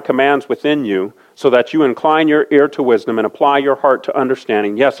treasure my commands within you, so that you incline your ear to wisdom and apply your heart to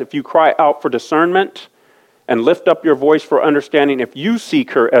understanding. Yes, if you cry out for discernment and lift up your voice for understanding, if you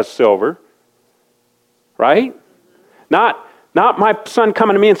seek her as silver," right? Not my son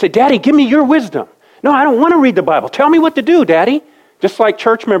coming to me and say, "Daddy, give me your wisdom." No, I don't want to read the Bible. Tell me what to do, Daddy. Just like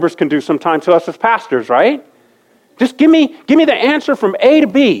church members can do sometimes to us as pastors, right? Just give me the answer from A to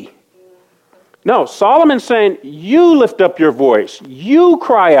B. No, Solomon's saying, you lift up your voice. You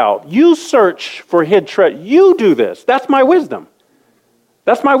cry out. You search for hid treasure. You do this. That's my wisdom.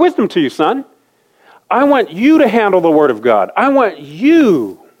 That's my wisdom to you, son. I want you to handle the Word of God. I want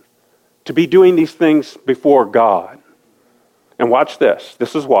you to be doing these things before God. And watch this.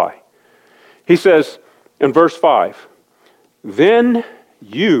 This is why. He says in verse 5, "Then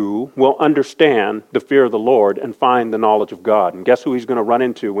you will understand the fear of the Lord and find the knowledge of God." And guess who he's going to run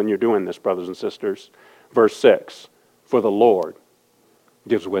into when you're doing this, brothers and sisters? Verse 6, "For the Lord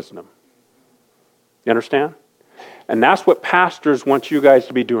gives wisdom." You understand? And that's what pastors want you guys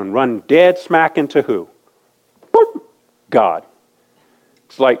to be doing. Run dead smack into who? Boom! God.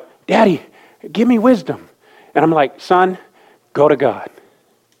 It's like, "Daddy, give me wisdom." And I'm like, "Son, go to God.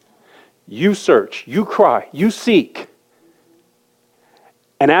 You search, you cry, you seek.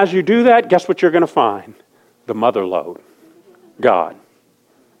 And as you do that, guess what you're going to find? The mother lode, God."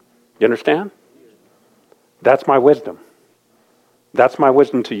 You understand? That's my wisdom. That's my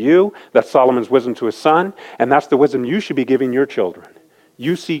wisdom to you. That's Solomon's wisdom to his son. And that's the wisdom you should be giving your children.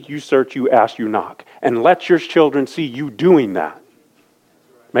 You seek, you search, you ask, you knock. And let your children see you doing that.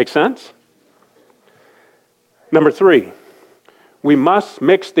 Make sense? Number 3, we must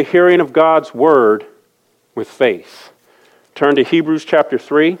mix the hearing of God's word with faith. Turn to Hebrews chapter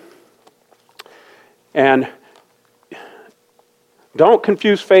 3. And don't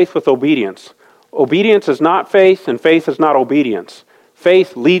confuse faith with obedience. Obedience is not faith, and faith is not obedience.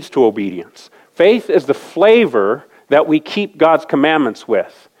 Faith leads to obedience. Faith is the flavor that we keep God's commandments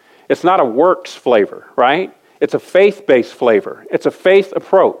with. It's not a works flavor, right? It's a faith-based flavor. It's a faith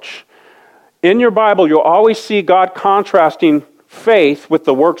approach. In your Bible, you'll always see God contrasting faith with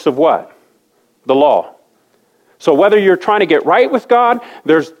the works of what? The law. So whether you're trying to get right with God,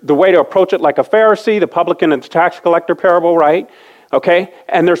 there's the way to approach it like a Pharisee, the publican and the tax collector parable, right? Okay?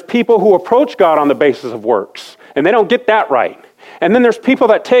 And there's people who approach God on the basis of works, and they don't get that right. And then there's people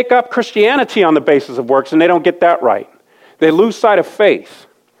that take up Christianity on the basis of works, and they don't get that right. They lose sight of faith.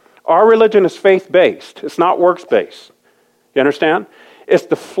 Our religion is faith-based. It's not works-based. You understand? It's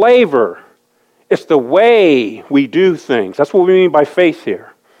the flavor. It's the way we do things. That's what we mean by faith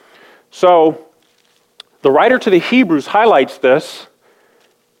here. So, the writer to the Hebrews highlights this,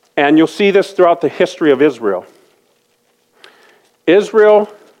 and you'll see this throughout the history of Israel. Israel,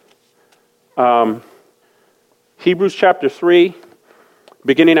 Hebrews chapter 3,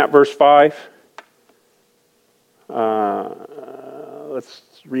 beginning at verse 5. Let's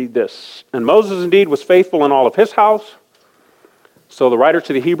read this. And Moses indeed was faithful in all of his house. So the writer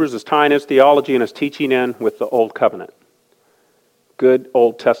to the Hebrews is tying his theology and his teaching in with the Old Covenant. Good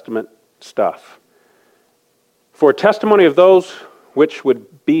Old Testament stuff. For a testimony of those which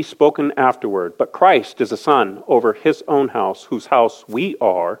would be spoken afterward. But Christ is a son over his own house, whose house we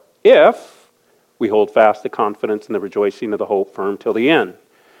are, if we hold fast the confidence and the rejoicing of the hope firm till the end.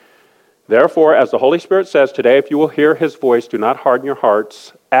 Therefore, as the Holy Spirit says today, if you will hear his voice, do not harden your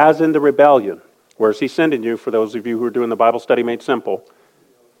hearts, as in the rebellion. Where is he sending you, for those of you who are doing the Bible study made simple?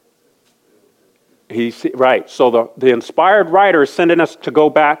 Right, so the inspired writer is sending us to go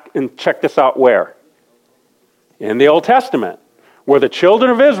back and check this out where? In the Old Testament, where the children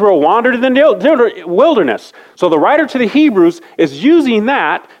of Israel wandered in the wilderness. So the writer to the Hebrews is using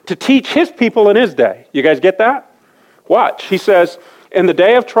that to teach his people in his day. You guys get that? Watch. He says, in the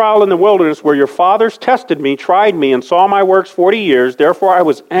day of trial in the wilderness, where your fathers tested me, tried me, and saw my works 40 years, therefore I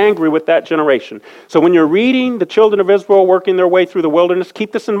was angry with that generation. So when you're reading the children of Israel working their way through the wilderness,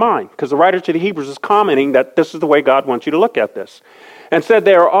 keep this in mind, because the writer to the Hebrews is commenting that this is the way God wants you to look at this. And said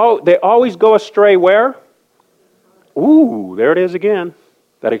they always go astray where? Ooh, there it is again.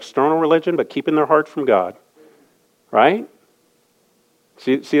 That external religion, but keeping their hearts from God. Right?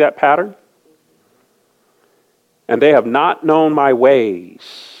 See that pattern? And they have not known my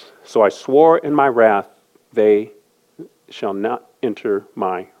ways. So I swore in my wrath, they shall not enter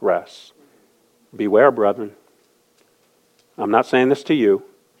my rest. Beware, brethren. I'm not saying this to you.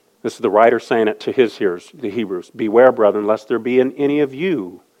 This is the writer saying it to his hearers, the Hebrews. Beware, brethren, lest there be in any of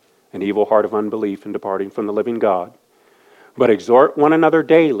you an evil heart of unbelief in departing from the living God. But exhort one another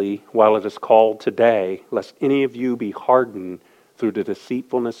daily while it is called today, lest any of you be hardened through the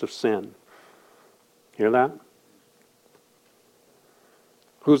deceitfulness of sin. Hear that?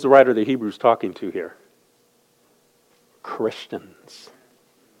 Who's the writer of the Hebrews talking to here? Christians.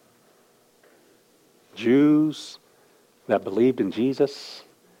 Jews that believed in Jesus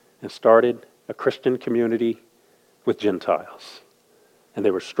and started a Christian community with Gentiles. And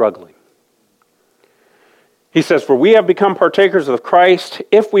they were struggling. He says, for we have become partakers of Christ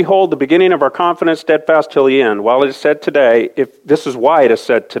if we hold the beginning of our confidence steadfast till the end. While it is said today, if this is why it is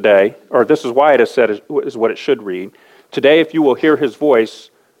said today, or this is why it is said is what it should read. Today, if you will hear his voice,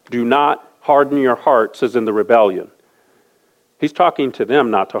 do not harden your hearts as in the rebellion. He's talking to them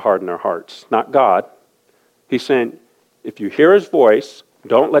not to harden their hearts, not God. He's saying, if you hear his voice,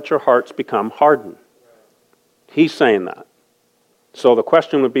 don't let your hearts become hardened. He's saying that. So the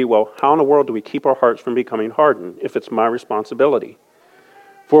question would be, well, how in the world do we keep our hearts from becoming hardened if it's my responsibility?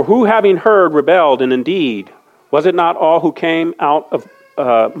 For who having heard rebelled, and indeed, was it not all who came out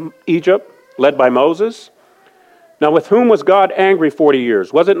of Egypt, led by Moses? Now with whom was God angry 40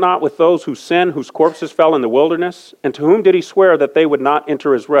 years? Was it not with those who sinned, whose corpses fell in the wilderness? And to whom did he swear that they would not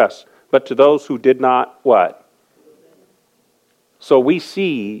enter his rest? But to those who did not what? So we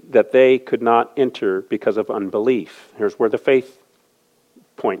see that they could not enter because of unbelief. Here's where the faith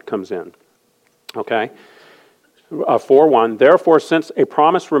point comes in. Okay? 4:1, therefore, since a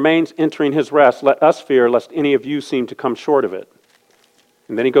promise remains entering his rest, let us fear lest any of you seem to come short of it.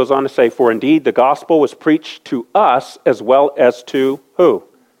 And then he goes on to say, for indeed the gospel was preached to us as well as to who?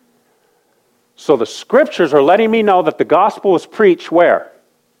 So the scriptures are letting me know that the gospel was preached where?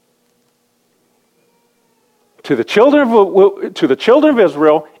 To the children of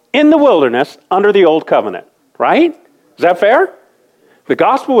Israel in the wilderness under the old covenant. Right? Is that fair? The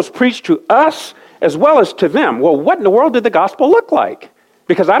gospel was preached to us as well as to them. Well, what in the world did the gospel look like?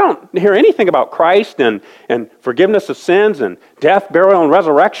 Because I don't hear anything about Christ and forgiveness of sins and death, burial, and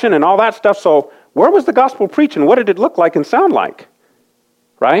resurrection and all that stuff. So where was the gospel preached and what did it look like and sound like?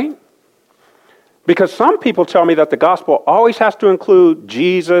 Right? Because some people tell me that the gospel always has to include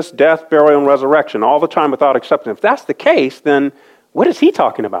Jesus, death, burial, and resurrection all the time without exception. If that's the case, then what is he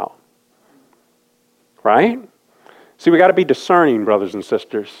talking about? Right? See, we got to be discerning, brothers and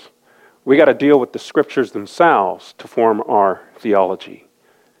sisters. We got to deal with the scriptures themselves to form our theology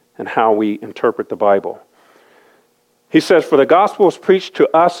and how we interpret the Bible. He says, "For the gospel was preached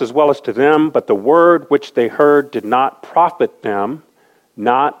to us as well as to them, but the word which they heard did not profit them,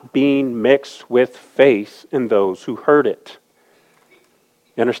 not being mixed with faith in those who heard it."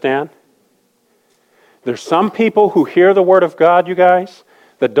 You understand? There's some people who hear the word of God, you guys,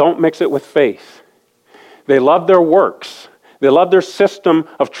 that don't mix it with faith. They love their works. They love their system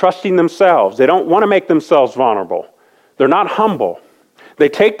of trusting themselves. They don't want to make themselves vulnerable. They're not humble. They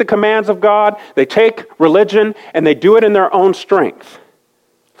take the commands of God, they take religion, and they do it in their own strength.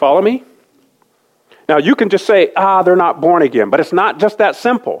 Follow me? Now, you can just say, they're not born again, but it's not just that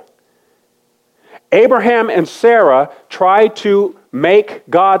simple. Abraham and Sarah tried to make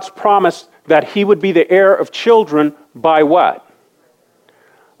God's promise that he would be the heir of children by what?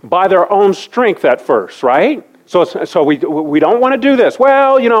 By their own strength at first, right? So we don't want to do this.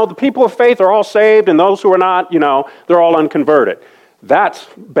 Well, the people of faith are all saved, and those who are not, they're all unconverted. That's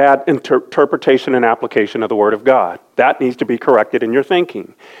bad interpretation and application of the Word of God. That needs to be corrected in your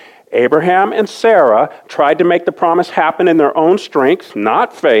thinking. Abraham and Sarah tried to make the promise happen in their own strength,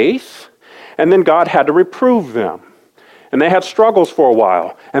 not faith, and then God had to reprove them. And they had struggles for a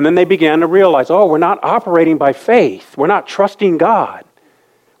while, and then they began to realize, we're not operating by faith. We're not trusting God.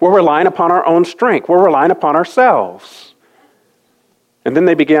 We're relying upon our own strength. We're relying upon ourselves. And then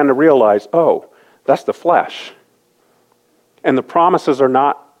they began to realize, that's the flesh. And the promises are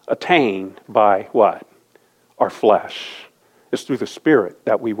not attained by what? Our flesh. It's through the Spirit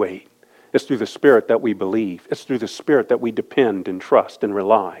that we wait. It's through the Spirit that we believe. It's through the Spirit that we depend and trust and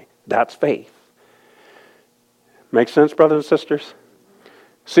rely. That's faith. Make sense, brothers and sisters?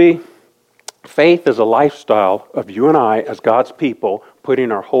 See, faith is a lifestyle of you and I as God's people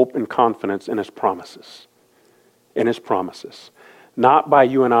putting our hope and confidence in His promises. In His promises. Not by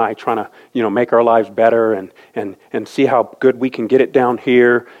you and I trying to, make our lives better and see how good we can get it down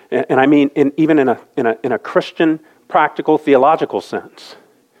here. And I mean, even in a Christian, practical, theological sense.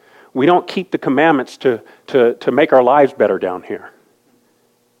 We don't keep the commandments to make our lives better down here.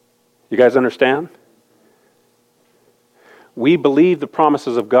 You guys understand? We believe the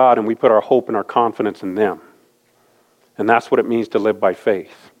promises of God and we put our hope and our confidence in them. And that's what it means to live by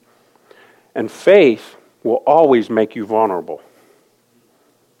faith. And faith will always make you vulnerable.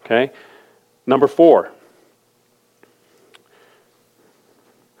 Okay? Number 4.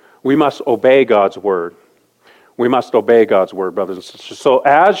 We must obey God's word. We must obey God's word, brothers and sisters. So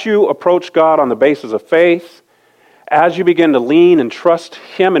as you approach God on the basis of faith, as you begin to lean and trust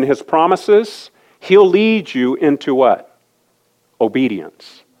Him and His promises, He'll lead you into what?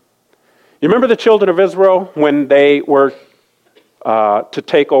 Obedience. You remember the children of Israel when they were to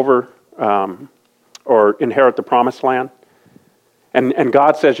take over or inherit the promised land? And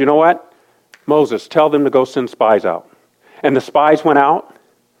God says, you know what? Moses, tell them to go send spies out. And the spies went out,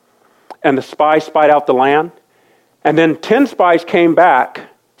 and the spies spied out the land. And then 10 spies came back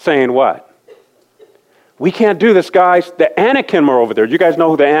saying what? We can't do this, guys. The Anakim are over there. You guys know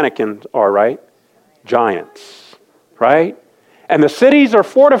who the Anakim are, right? Giants, right? And the cities are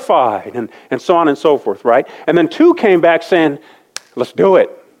fortified, and so on and so forth, right? And then 2 came back saying, let's do it.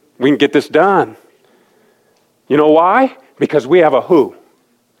 We can get this done. You know why? Because we have a who?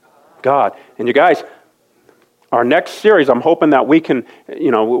 God. And you guys, our next series, I'm hoping that we can,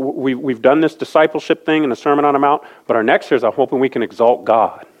 we've done this discipleship thing in the Sermon on the Mount, but our next series, I'm hoping we can exalt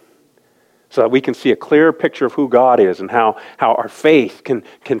God so that we can see a clear picture of who God is and how our faith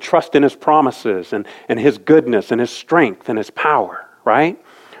can trust in His promises and His goodness and His strength and His power, right?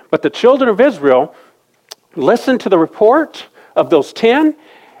 But the children of Israel listened to the report of those 10,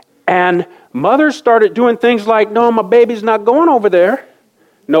 and mothers started doing things like, no, my baby's not going over there.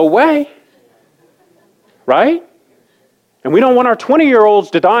 No way. Right? And we don't want our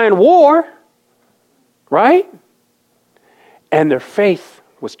 20-year-olds to die in war. Right? And their faith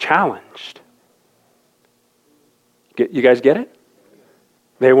was challenged. You guys get it?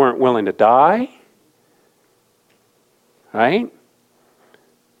 They weren't willing to die. Right?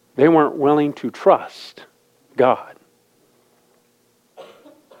 They weren't willing to trust God.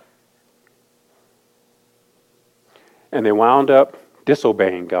 And they wound up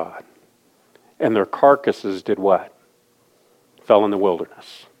disobeying God. And their carcasses did what? Fell in the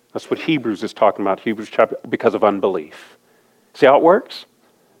wilderness. That's what Hebrews is talking about, Hebrews chapter, because of unbelief. See how it works?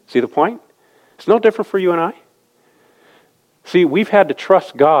 See the point? It's no different for you and I. See, we've had to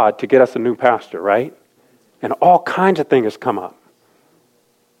trust God to get us a new pastor, right? And all kinds of things come up.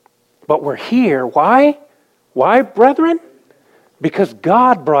 But we're here. Why? Why, brethren? Because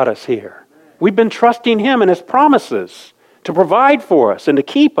God brought us here. We've been trusting Him and His promises to provide for us and to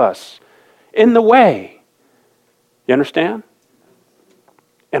keep us in the way. You understand?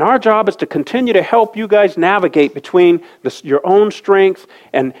 And our job is to continue to help you guys navigate between your own strength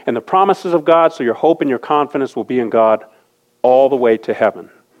and the promises of God, so your hope and your confidence will be in God all the way to heaven,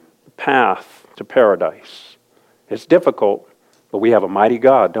 the path to paradise. It's difficult, but we have a mighty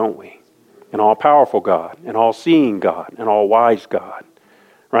God, don't we? An all-powerful God, an all-seeing God, an all-wise God,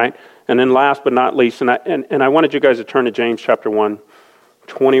 right? And then last but not least, and I wanted you guys to turn to James chapter 1,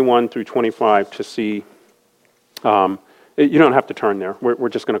 21 through 25 to see, you don't have to turn there. We're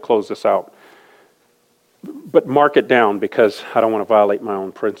just going to close this out. But mark it down, because I don't want to violate my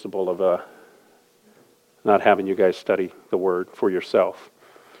own principle of not having you guys study the Word for yourself.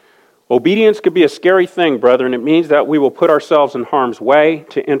 Obedience could be a scary thing, brethren. It means that we will put ourselves in harm's way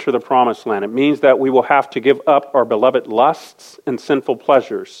to enter the promised land. It means that we will have to give up our beloved lusts and sinful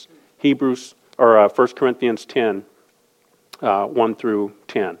pleasures. 1 Corinthians 10, 1 through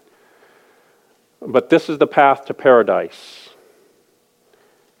 10. But this is the path to paradise.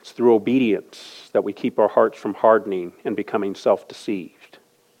 It's through obedience that we keep our hearts from hardening and becoming self-deceived.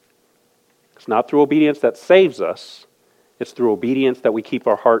 It's not through obedience that saves us. It's through obedience that we keep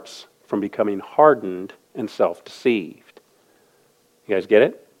our hearts from becoming hardened and self-deceived. You guys get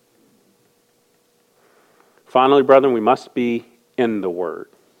it? Finally, brethren, we must be in the Word.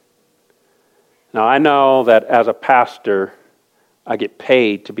 Now, I know that as a pastor, I get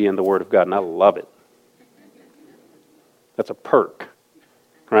paid to be in the Word of God, and I love it. That's a perk,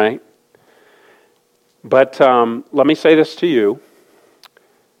 right? But let me say this to you.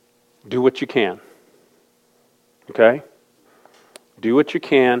 Do what you can. Okay? Do what you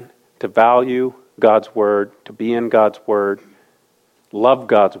can to value God's Word, to be in God's Word. Love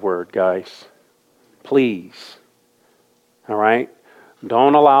God's Word, guys. Please. All right?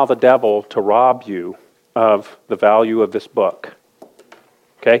 Don't allow the devil to rob you of the value of this book.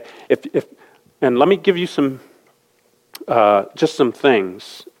 Okay? And let me give you some, just some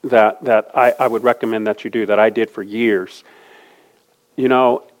things that I would recommend that you do, that I did for years. You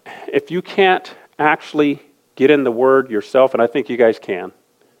know, if you can't actually get in the Word yourself, and I think you guys can.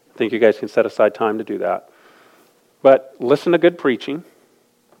 I think you guys can set aside time to do that. But listen to good preaching,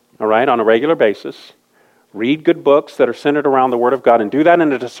 all right, on a regular basis. Read good books that are centered around the Word of God, and do that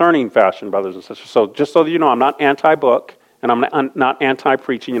in a discerning fashion, brothers and sisters. So just so that you know, I'm not anti-book, and I'm not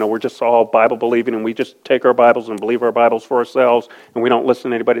anti-preaching. You know, we're just all Bible-believing, and we just take our Bibles and believe our Bibles for ourselves, and we don't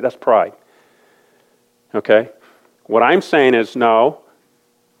listen to anybody. That's pride. Okay? What I'm saying is, no,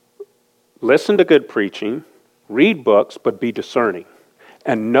 listen to good preaching, read books, but be discerning.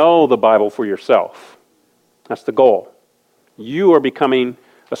 And know the Bible for yourself. That's the goal. You are becoming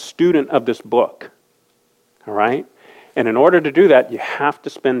a student of this book. All right? And in order to do that, you have to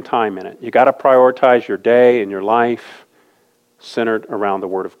spend time in it. You got to prioritize your day and your life centered around the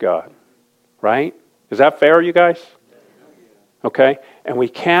Word of God. Right? Is that fair, you guys? Okay? And we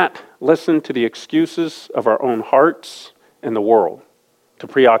can't listen to the excuses of our own hearts and the world to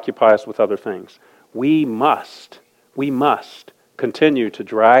preoccupy us with other things. We must continue to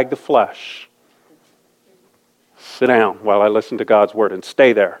drag the flesh. Sit down while I listen to God's Word and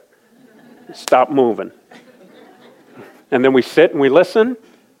stay there. Stop moving. And then we sit and we listen,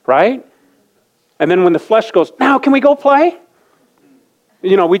 right? And then when the flesh goes, now can we go play?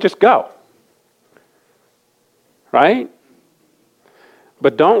 You know, we just go. Right?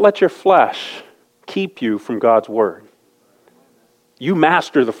 But don't let your flesh keep you from God's Word. You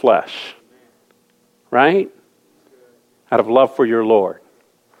master the flesh. Right? Out of love for your Lord.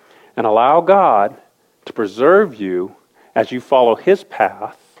 And allow God to preserve you as you follow His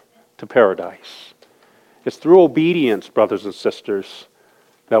path to paradise. It's through obedience, brothers and sisters,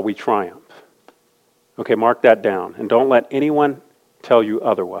 that we triumph. Okay, mark that down. And don't let anyone tell you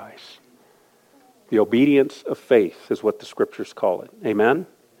otherwise. The obedience of faith is what the Scriptures call it. Amen?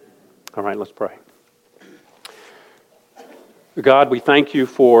 All right, let's pray. God, we thank you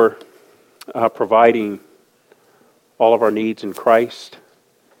for providing all of our needs in Christ.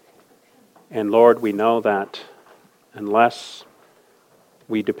 And Lord, we know that unless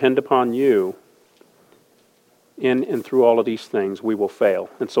we depend upon you in and through all of these things, we will fail.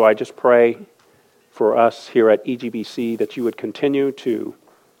 And so I just pray for us here at EGBC that you would continue to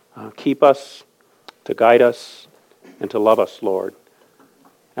keep us, to guide us, and to love us, Lord,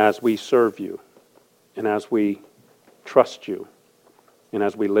 as we serve you and as we trust you and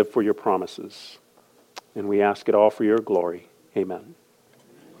as we live for your promises. And we ask it all for your glory. Amen.